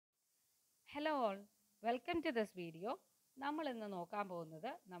Hello all, welcome to this video. നമ്മൾ ഇന്ന് നോക്കാൻ പോകുന്നത്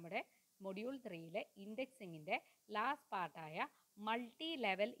നമ്മുടെ module 3ലെ ഇൻഡെക്സിങ്ങിൻ്റെ last പാർട്ടായ multi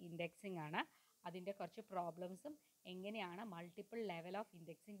level indexing ആണ്. അതിൻ്റെ കുറച്ച് പ്രോബ്ലംസും എങ്ങനെയാണ് മൾട്ടിപ്പിൾ ലെവൽ ഓഫ്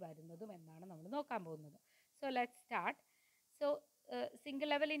ഇൻഡെക്സിംഗ് വരുന്നതും എന്നാണ് നമ്മൾ നോക്കാൻ പോകുന്നത്. So let's start. So single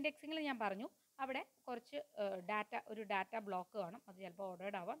level ഇൻഡെക്സിങ്ങിൽ ഞാൻ പറഞ്ഞു അവിടെ കുറച്ച് ഒരു ഡാറ്റ ബ്ലോക്ക് കാണും. അത് ചിലപ്പോൾ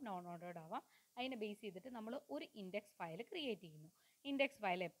ഓർഡേർഡ് ആവാം, നോൺ ഓർഡേർഡ് ആവാം. അതിനെ ബേസ് ചെയ്തിട്ട് നമ്മൾ ഒരു ഇൻഡെക്സ് ഫയൽ ക്രിയേറ്റ് ചെയ്യുന്നു. ഇൻഡെക്സ്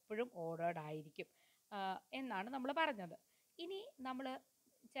ഫയൽ എപ്പോഴും ഓർഡേർഡ് ആയിരിക്കും എന്നാണ് നമ്മൾ പറഞ്ഞത്. ഇനി നമ്മൾ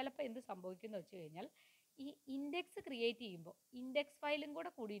ചിലപ്പോൾ എന്ത് സംഭവിക്കുമെന്ന് വെച്ച് കഴിഞ്ഞാൽ ഈ ഇൻഡെക്സ് ക്രിയേറ്റ് ചെയ്യുമ്പോൾ ഇൻഡെക്സ് ഫയലും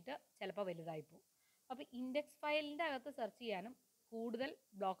കൂടെ കൂടിയിട്ട് ചിലപ്പോൾ വലുതായി പോകും. അപ്പോൾ ഇൻഡെക്സ് ഫയലിൻ്റെ അകത്ത് സെർച്ച് ചെയ്യാനും കൂടുതൽ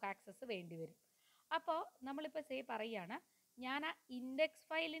ബ്ലോക്ക് ആക്സസ് വേണ്ടി വരും. അപ്പോൾ നമ്മളിപ്പോൾ പറയുകയാണ്, ഞാൻ ആ ഇൻഡെക്സ്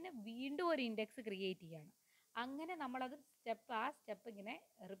ഫയലിന് വീണ്ടും ഒരു ഇൻഡെക്സ് ക്രിയേറ്റ് ചെയ്യുകയാണ്. അങ്ങനെ നമ്മളത് ആ സ്റ്റെപ്പ് ഇങ്ങനെ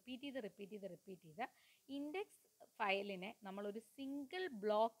റിപ്പീറ്റ് ചെയ്ത് ഇൻഡെക്സ് ഫയലിനെ നമ്മളൊരു സിംഗിൾ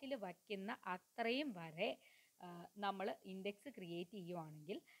ബ്ലോക്കിൽ വയ്ക്കുന്ന അത്രയും വരെ നമ്മൾ ഇൻഡെക്സ് ക്രിയേറ്റ്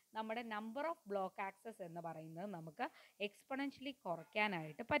ചെയ്യുവാണെങ്കിൽ നമ്മുടെ നമ്പർ ഓഫ് ബ്ലോക്ക് ആക്സസ് എന്ന് പറയുന്നത് നമുക്ക് എക്സ്പൊണൻഷ്യലി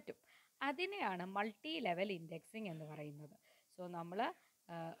കുറയ്ക്കാനായിട്ട് പറ്റും. അതിനെയാണ് മൾട്ടി ലെവൽ ഇൻഡെക്സിങ് എന്ന് പറയുന്നത്. സോ നമ്മൾ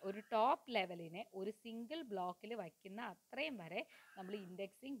ഒരു ടോപ്പ് ലെവലിനെ ഒരു സിംഗിൾ ബ്ലോക്കിൽ വയ്ക്കുന്ന അത്രയും വരെ നമ്മൾ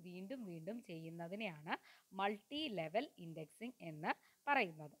ഇൻഡെക്സിങ് വീണ്ടും ചെയ്യുന്നതിനെയാണ് മൾട്ടി ലെവൽ ഇൻഡെക്സിങ് എന്ന്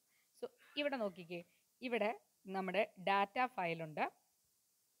പറയുന്നത്. സോ ഇവിടെ നോക്കിക്കേ, ഇവിടെ നമ്മുടെ ഡാറ്റ ഫയലുണ്ട്.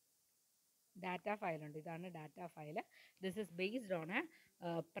 ഇതാണ് data file. This is based on A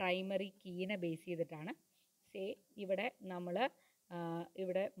primary കീനെ base ചെയ്തിട്ടാണ്. ഇവിടെ നമ്മൾ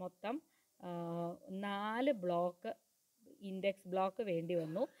ഇവിടെ മൊത്തം 4 ബ്ലോക്ക് ഇൻഡെക്സ് ബ്ലോക്ക് വേണ്ടി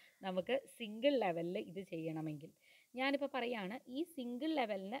വന്നു നമുക്ക് സിംഗിൾ ലെവലിൽ ഇത് ചെയ്യണമെങ്കിൽ. ഞാനിപ്പോൾ പറയുകയാണ്, ഈ സിംഗിൾ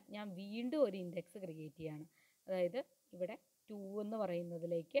ലെവലിന് ഞാൻ വീണ്ടും ഒരു ഇൻഡെക്സ് ക്രിയേറ്റ് ചെയ്യാണ്. അതായത് ഇവിടെ 2 എന്ന്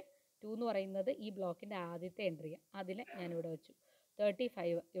പറയുന്നതിലേക്ക് 2 എന്ന് പറയുന്നത് ഈ ബ്ലോക്കിൻ്റെ ആദ്യത്തെ എൻട്രിയാണ്. അതിൽ ഞാനിവിടെ വെച്ചു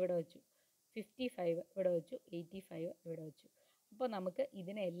 35 ഇവിടെ വെച്ചു, 55 ഇവിടെ വെച്ചു, 85 ഇവിടെ വെച്ചു. അപ്പോൾ നമുക്ക്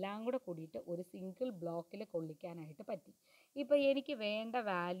ഇതിനെല്ലാം കൂടെ കൂടിയിട്ട് ഒരു സിംഗിൾ ബ്ലോക്കിൽ കൊള്ളിക്കാനായിട്ട് പറ്റി. ഇപ്പോൾ എനിക്ക് വേണ്ട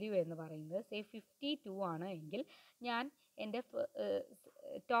വാല്യൂ എന്ന് പറയുന്നത് 52 ആണ് എങ്കിൽ ഞാൻ എൻ്റെ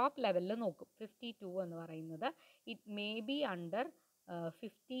ടോപ്പ് ലെവലിൽ നോക്കും. 52 എന്ന് പറയുന്നത് ഇറ്റ് മേ ബി അണ്ടർ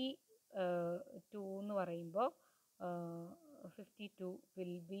 52 എന്ന് പറയുമ്പോൾ 52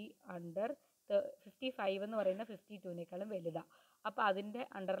 വിൽ ബി അണ്ടർ 55 എന്ന് പറയുന്ന 52നേക്കാളും വലുതാണ്. അപ്പോൾ അതിൻ്റെ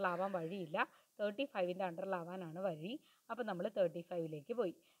അണ്ടറിലാവാൻ വഴിയില്ല, 35ൻ്റെ അണ്ടറിലാവാനാണ് വഴി. അപ്പോൾ നമ്മൾ 35ലേക്ക്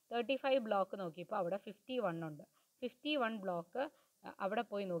പോയി. 35 ബ്ലോക്ക് നോക്കിയപ്പോൾ അവിടെ 51 ഉണ്ട്. 51 ബ്ലോക്ക് അവിടെ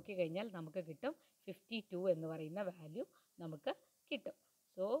പോയി നോക്കിക്കഴിഞ്ഞാൽ നമുക്ക് കിട്ടും 52 എന്ന് പറയുന്ന വാല്യൂ നമുക്ക് കിട്ടും.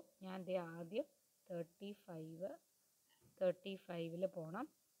 സോ ഞാൻ ആദ്യം 35ൽ പോകണം.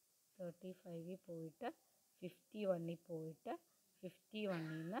 35ൽ പോയിട്ട് 51ൽ പോയിട്ട് 51ൽ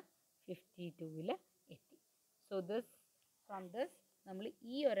നിന്ന് 52ൽ എത്തി. സോ ഫ്രം ദിസ് നമ്മൾ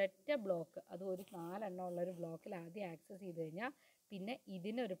ഈ ഒരൊറ്റ ബ്ലോക്ക്, അത് ഒരു 4 എണ്ണം ഉള്ളൊരു ബ്ലോക്കിൽ ആദ്യം ആക്സസ് ചെയ്ത് കഴിഞ്ഞാൽ പിന്നെ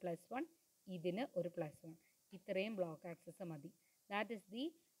ഇതിനൊരു +1, ഇതിന് ഒരു +1, ഇത്രയും ബ്ലോക്ക് ആക്സസ് മതി. That is the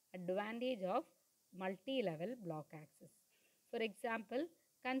advantage of multi level block access. For example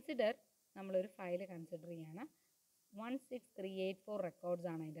consider, നമ്മളൊരു ഫയൽ കൺസിഡർ ചെയ്യാണ്. 16384 റെക്കോർഡ്സ്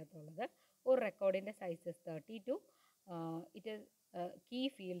ആണ് അതിൻ്റെ അകത്തുള്ളത്. ഒരു റെക്കോർഡിൻ്റെ സൈസ് 32. It key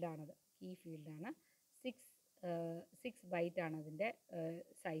ഫീൽഡാണത്. 6 ബൈറ്റാണ് അതിൻ്റെ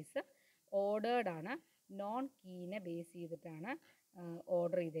സൈസ്. ഓർഡേർഡാണ്, നോൺ കീനെ ബേസ് ചെയ്തിട്ടാണ്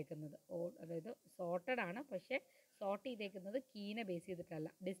ഓർഡർ ചെയ്തേക്കുന്നത്. അതായത് സോർട്ടഡ് ആണ്, പക്ഷേ സോർട്ട് ചെയ്തേക്കുന്നത് കീനെ ബേസ് ചെയ്തിട്ടല്ല.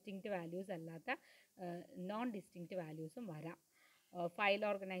 ഡിസ്റ്റിങ്ക്റ്റ് വാല്യൂസ് അല്ലാത്ത നോൺ ഡിസ്റ്റിങ്ക്റ്റ് വാല്യൂസും വരാം. ഫയൽ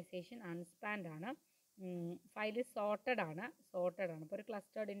ഓർഗനൈസേഷൻ അൺസ്പാൻഡ് ആണ്. ഫയൽ സോർട്ടഡ് ആണ്. ഇപ്പോൾ ഒരു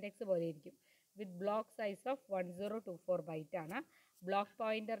ക്ലസ്റ്റേർഡ് ഇൻഡെക്സ് പോലെ ഇരിക്കും. വിത്ത് ബ്ലോക്ക് സൈസ് ഓഫ് 1024 ബൈറ്റ് ആണ്. Block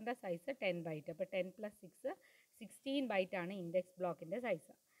പോയിൻ്ററിൻ്റെ size 10 byte. അപ്പോൾ 10 + 6 16 ബൈറ്റ് ആണ് ഇൻഡെക്സ് ബ്ലോക്കിൻ്റെ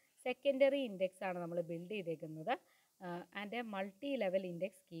സൈസ്. സെക്കൻഡറി ഇൻഡെക്സ് ആണ് നമ്മൾ ബിൽഡ് ചെയ്തേക്കുന്നത്. And multi level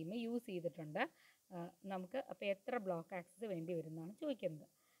index scheme use ചെയ്തിട്ടുണ്ട്. നമുക്ക് അപ്പോൾ എത്ര ബ്ലോക്ക് ആക്സസ് വേണ്ടി വരുന്നതാണ് ചോദിക്കുന്നത്.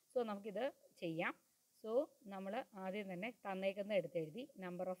 സോ നമുക്കിത് ചെയ്യാം. സോ നമ്മൾ ആദ്യം തന്നെ തന്നേക്കുന്ന എഴുതി.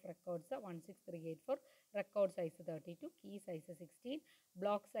 Number of records 16384, record size 32, key size 16,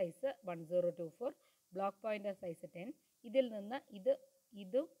 block size 1024, block pointer size 10. ഇതിൽ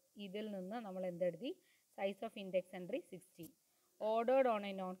നിന്ന് നമ്മൾ എന്തെഴുതി? Size of index entry 16. Ordered on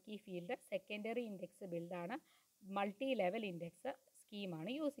A non key field. Secondary index ബിൽഡാണ്. Multi level index സ്കീമാണ്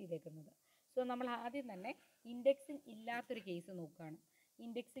യൂസ് ചെയ്തേക്കുന്നത്. സോ നമ്മൾ ആദ്യം തന്നെ ഇൻഡെക്സിങ് ഇല്ലാത്തൊരു കേസ് നോക്കുകയാണ്.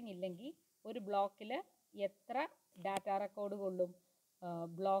 ഇൻഡെക്സിങ് ഇല്ലെങ്കിൽ ഒരു ബ്ലോക്കിൽ എത്ര ഡാറ്റ റെക്കോർഡ് കൊള്ളും?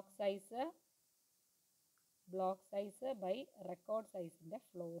 Block size by record സൈസിൻ്റെ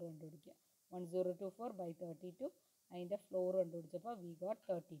floor കണ്ടുപിടിക്കുക. 1024/32 അതിൻ്റെ ഫ്ലോർ കണ്ടുപിടിച്ചപ്പോൾ വി ഗോട്ട്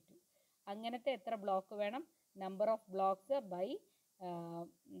 32. അങ്ങനത്തെ എത്ര ബ്ലോക്ക് വേണം? Number of blocks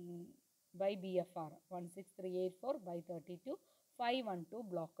by BFR 16384/32 512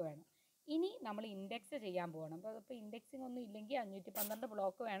 block വേണം. ഇനി നമ്മൾ ഇൻഡെക്സ് ചെയ്യാൻ പോകണം. അപ്പോൾ ഇൻഡെക്സിങ് ഒന്നും ഇല്ലെങ്കിൽ 512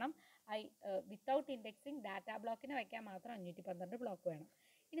 ബ്ലോക്ക് വേണം. വിത്തൗട്ട് ഇൻഡെക്സിങ് ഡാറ്റാ ബ്ലോക്കിന് വയ്ക്കാൻ മാത്രം 512 ബ്ലോക്ക് വേണം.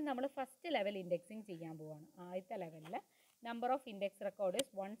 ഇനി നമ്മൾ ഫസ്റ്റ് ലെവൽ ഇൻഡെക്സിങ് ചെയ്യാൻ പോവാണ്. ആദ്യത്തെ ലെവലിൽ നമ്പർ ഓഫ് ഇൻഡെക്സ് റെക്കോർഡ്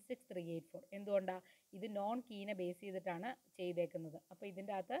 16384. എന്തുകൊണ്ടാണ്? ഇത് നോൺ കീനെ ബേസ് ചെയ്തിട്ടാണ് ചെയ്തേക്കുന്നത്. അപ്പോൾ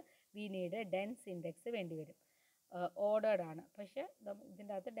ഇതിൻ്റെ അകത്ത് വി നീഡ് ഡെൻസ് ഇൻഡെക്സ് വേണ്ടി വരും. ഓർഡേർഡ് ആണ്, പക്ഷേ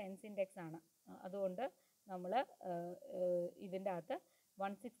ഇതിൻ്റെ അകത്ത് ഡെൻസ് ഇൻഡെക്സ് ആണ്. അതുകൊണ്ട് നമ്മൾ ഇതിൻ്റെ അകത്ത്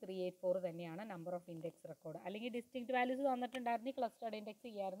 16384 തന്നെയാണ് നമ്പർ ഓഫ് ഇൻഡെക്സ് റെക്കോർഡ്. അല്ലെങ്കിൽ ഡിസ്റ്റിങ്ക്റ്റ് വാല്യൂസ് തന്നിട്ടുണ്ടായിരുന്നു, ക്ലസ്റ്റേർഡ് ഇൻഡെക്സ്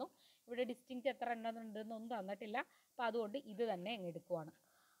ചെയ്യായിരുന്നു. ഇവിടെ ഡിസ്റ്റിങ്ക്റ്റ് എത്ര എണ്ണുന്നുണ്ടെന്നൊന്നും തന്നിട്ടില്ല. അപ്പോൾ അതുകൊണ്ട് ഇത് തന്നെ അങ്ങ് എടുക്കുവാണ്.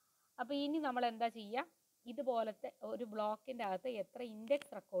 അപ്പോൾ ഇനി നമ്മൾ എന്താ ചെയ്യുക? ഇതുപോലത്തെ ഒരു ബ്ലോക്കിൻ്റെ അകത്ത് എത്ര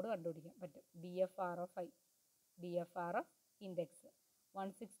ഇൻഡെക്സ് റെക്കോർഡ് കണ്ടുപിടിക്കാൻ പറ്റും? BFR of index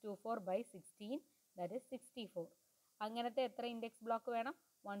 1624/16, that is 64. അങ്ങനത്തെ എത്ര ഇൻഡെക്സ് ബ്ലോക്ക് വേണം?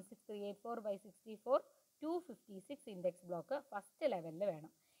 16384/64, 256 ഇൻഡെക്സ് ബ്ലോക്ക് ഫസ്റ്റ് ലെവലിൽ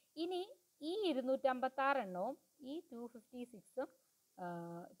വേണം. ഇനി ഈ 256 എണ്ണവും ഈ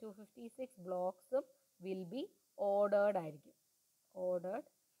 256 ബ്ലോക്സും വിൽ ബി ഓർഡേർഡ് ആയിരിക്കും. ഓർഡേർഡ്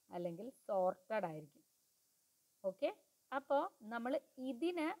അല്ലെങ്കിൽ സോർട്ടഡ് ആയിരിക്കും. ഓക്കെ, അപ്പോൾ നമ്മൾ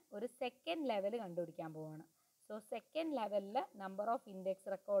ഇതിന് ഒരു സെക്കൻഡ് ലെവൽ കണ്ടുപിടിക്കാൻ പോവുകയാണ്. സോ സെക്കൻഡ് ലെവലിൽ നമ്പർ ഓഫ് ഇൻഡെക്സ്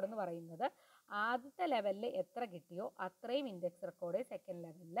റെക്കോർഡ് എന്ന് പറയുന്നത് ആദ്യത്തെ ലെവലിൽ എത്ര കിട്ടിയോ അത്രയും ഇൻഡെക്സ് റെക്കോർഡ് സെക്കൻഡ്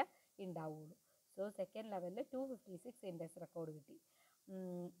ലെവലിൽ ഉണ്ടാവുള്ളൂ. സോ സെക്കൻഡ് ലെവലിൽ 256 ഇൻഡെക്സ് റെക്കോർഡ് കിട്ടി.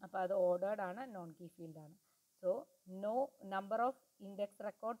 അപ്പോൾ അത് ഓർഡേർഡ് ആണ്, നോൺ കീ ഫീൽഡ് ആണ്. So no number of index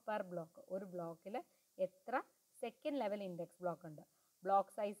record per block. ഒരു ബ്ലോക്കിൽ എത്ര സെക്കൻഡ് ലെവൽ ഇൻഡെക്സ് ബ്ലോക്ക് ഉണ്ട്?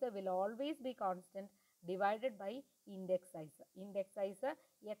 Block size will always be constant divided by index size. Index size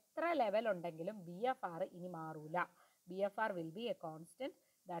എത്ര ലെവൽ ഉണ്ടെങ്കിലും BFR ഇനി മാറൂല. BFR will be A constant,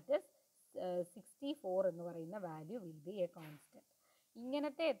 that is 64 എന്ന് പറയുന്ന value will be A constant.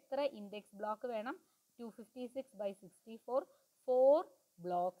 ഇങ്ങനത്തെ എത്ര ഇൻഡെക്സ് ബ്ലോക്ക് വേണം? 256/64 4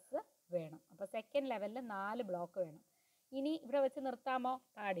 ബ്ലോക്സ് വേണം. അപ്പോൾ സെക്കൻഡ് ലെവലിൽ 4 ബ്ലോക്ക് വേണം. ഇനി ഇവിടെ വെച്ച് നിർത്താമോ?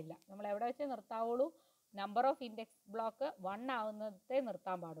 പാടില്ല. നമ്മൾ എവിടെ വെച്ച് നിർത്താവുള്ളൂ? നമ്പർ ഓഫ് ഇൻഡെക്സ് ബ്ലോക്ക് 1 ആവുന്നതേ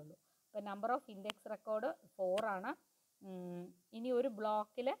നിർത്താൻ പാടുള്ളൂ. അപ്പോൾ നമ്പർ ഓഫ് ഇൻഡെക്സ് റെക്കോർഡ് 4 ആണ്. ഇനി ഒരു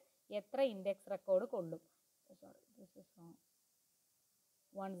ബ്ലോക്കിൽ എത്ര ഇൻഡെക്സ് റെക്കോർഡ് കൊള്ളും? Sorry, this is wrong.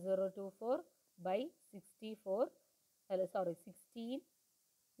 1024/64 അല്ല സോറി 16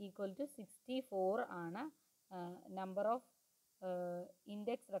 = 64 ആണ് number of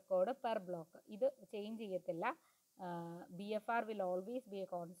index record per block. ഇത് ചേഞ്ച് ചെയ്യത്തില്ല. BFR will always be A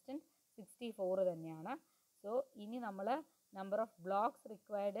constant, 64 തന്നെയാണ്. സോ ഇനി നമ്മൾ number of blocks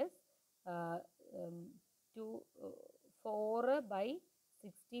required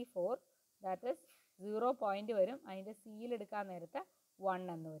 4/64, that is 0 point വരും. അതിൻ്റെ സീൽ എടുക്കാൻ നേരത്തെ 1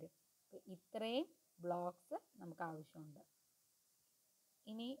 എന്ന് വരും. ഇത്രയും ബ്ലോക്സ് നമുക്ക് ആവശ്യമുണ്ട്.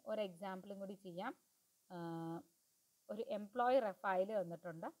 ഇനി ഒരു എക്സാമ്പിളും കൂടി ചെയ്യാം. ഒരു എംപ്ലോയി ഫയൽ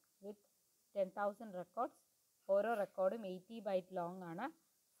തന്നിട്ടുണ്ട് വിത്ത് 10,000 റെക്കോർഡ്സ്. ഓരോ റെക്കോർഡും 80 ബൈറ്റ് ലോങ് ആണ്.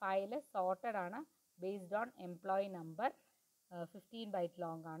 ഫയൽ സോർട്ടഡ് ആണ്, based on employee number. 15 byte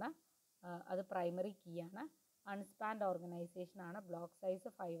long ആണ്. അത് പ്രൈമറി കീ ആണ്. അൺസ്പാൻഡ് ഓർഗനൈസേഷൻ ആണ്. Block size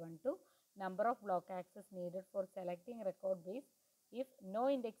 512. Number of block access needed for selecting record base. If no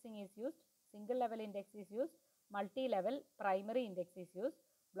indexing is used, single level index is used, multi level primary index is used.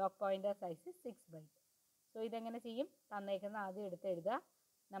 Block pointer size 6 byte. So ഇതെങ്ങനെ ചെയ്യും? തന്നേക്കുന്ന ആദ്യം എടുത്ത് എഴുതുക.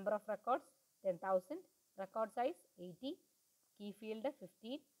 Number of records 10,000, record size 80, key field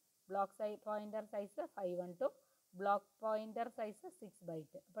 15, block pointer size 512, block pointer size 6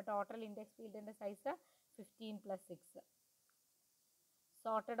 byte. അപ്പോൾ total index ഫീൽഡിൻ്റെ size 15 + 6.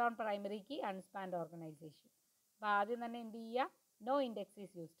 Sorted on primary key, അൺസ്പാൻഡ് organisation. അപ്പോൾ ആദ്യം തന്നെ എന്ത് ചെയ്യുക? No index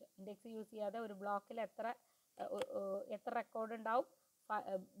is used. Index use ചെയ്യാതെ ഒരു ബ്ലോക്കിൽ എത്ര റെക്കോർഡ് ഉണ്ടാവും?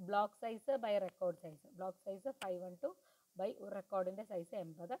 Block size by record size. Block size 512 by റെക്കോർഡിൻ്റെ size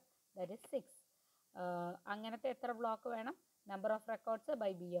 80, that is 6. അങ്ങനത്തെ എത്ര ബ്ലോക്ക് വേണം? Number of records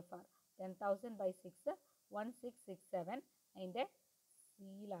by BFR 10,000/6, 1667. അതിൻ്റെ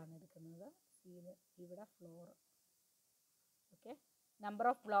സീലാണ് എടുക്കുന്നത്. സീൽ ഇവിടെ floor. Okay. Number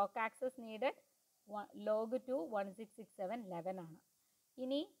of block access needed log 2 1667 11 ആണ്.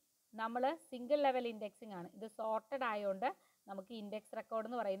 ഇനി നമ്മൾ സിംഗിൾ ലെവൽ ഇൻഡെക്സിങ് ആണ്. ഇത് സോർട്ടഡ് ആയതുകൊണ്ട് നമുക്ക് ഇൻഡെക്സ് റെക്കോർഡ്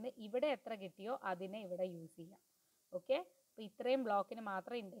എന്ന് പറയുന്നത് ഇവിടെ എത്ര കിട്ടിയോ അതിനെ ഇവിടെ യൂസ് ചെയ്യാം. ഓക്കെ. അപ്പോൾ ഇത്രയും ബ്ലോക്കിന്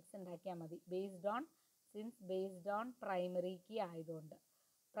മാത്രം ഇൻഡെക്സ് ഉണ്ടാക്കിയാൽ മതി. ബേസ്ഡ് ഓൺ പ്രൈമറി കീ ആയതുകൊണ്ട്.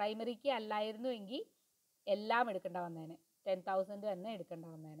 പ്രൈമറി കീ അല്ലായിരുന്നുവെങ്കിൽ എല്ലാം എടുക്കേണ്ട വന്നേനെ, 10,000 തന്നെ എടുക്കേണ്ട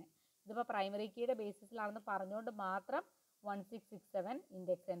വന്നേനെ. ഇതിപ്പോൾ പ്രൈമറി കീയുടെ ബേസിസിലാണെന്ന് പറഞ്ഞുകൊണ്ട് മാത്രം 1667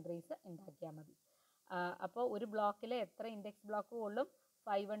 ഇൻഡെക്സ് എൻട്രീസ് ഉണ്ടാക്കിയാൽ മതി. അപ്പോൾ ഒരു ബ്ലോക്കിൽ എത്ര ഇൻഡെക്സ് ബ്ലോക്ക് കൊള്ളും?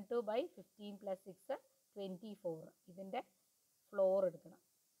 512/15 + 6 24. ഇതിൻ്റെ ഫ്ലോർ എടുക്കണം.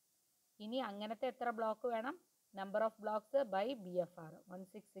 ഇനി അങ്ങനത്തെ എത്ര ബ്ലോക്ക് വേണം? Number of blocks by BFR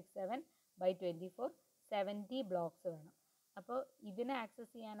 1667 by 24 70 blocks വേണം. അപ്പോൾ ഇതിനെ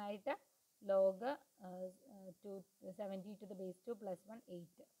ആക്സസ് ചെയ്യാനായിട്ട് log 70 to the base 2 plus 1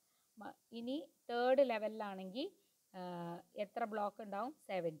 8. ഇനി തേർഡ് ലെവലിലാണെങ്കിൽ എത്ര ബ്ലോക്ക് ഉണ്ടാവും?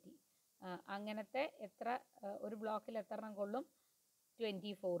 70. അങ്ങനത്തെ എത്ര ഒരു ബ്ലോക്കിൽ എത്ര എണ്ണം കൊള്ളും?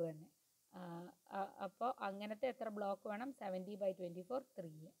 24 തന്നെ. അപ്പോൾ അങ്ങനത്തെ എത്ര ബ്ലോക്ക് വേണം? 70 ബൈ 24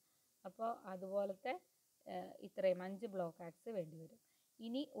 3. അപ്പോൾ അതുപോലത്തെ ഇത്രയും 5 ബ്ലോക്ക് ആക്സ് വേണ്ടി വരും.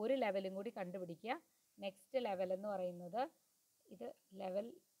 ഇനി ഒരു ലെവലും കൂടി കണ്ടുപിടിക്കുക. നെക്സ്റ്റ് ലെവൽ എന്ന് പറയുന്നത് ഇത് level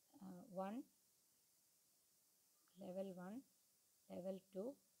 1, level 2,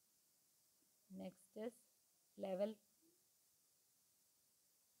 next is level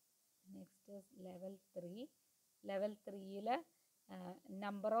 3. Level 3ൽ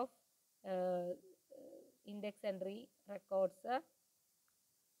number of index entry records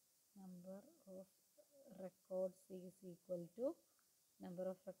is equal to number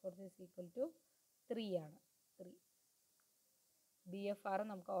of records is equal to 3 ആണ്. 3 BFR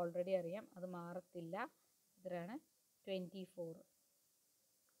നമുക്ക് ഓൾറെഡി അറിയാം, അത് മാറത്തില്ല. ഇത്രയാണ് 24.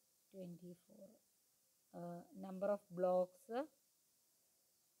 Number of blocks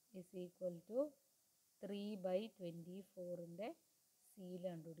is equal to 3 by 24ൻ്റെ seal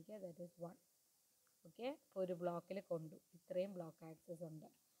കണ്ടുപിടിക്കുക, ദാറ്റ് ഈസ് 1. ഓക്കെ, അപ്പോൾ ഒരു ബ്ലോക്കിൽ കൊണ്ടു ഇത്രയും ബ്ലോക്ക് ആക്സസ് ഉണ്ട്.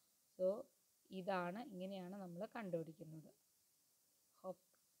 സോ ഇങ്ങനെയാണ് നമ്മൾ കണ്ടുപിടിക്കുന്നത്. Hope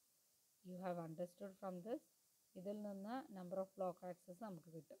you have understood from this. ഇതിൽ നിന്ന് നമ്പർ ഓഫ് ബ്ലോക്ക് ആക്സസ് നമുക്ക്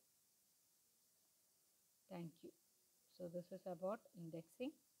കിട്ടും. Thank you. So this is about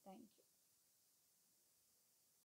indexing. Thank you.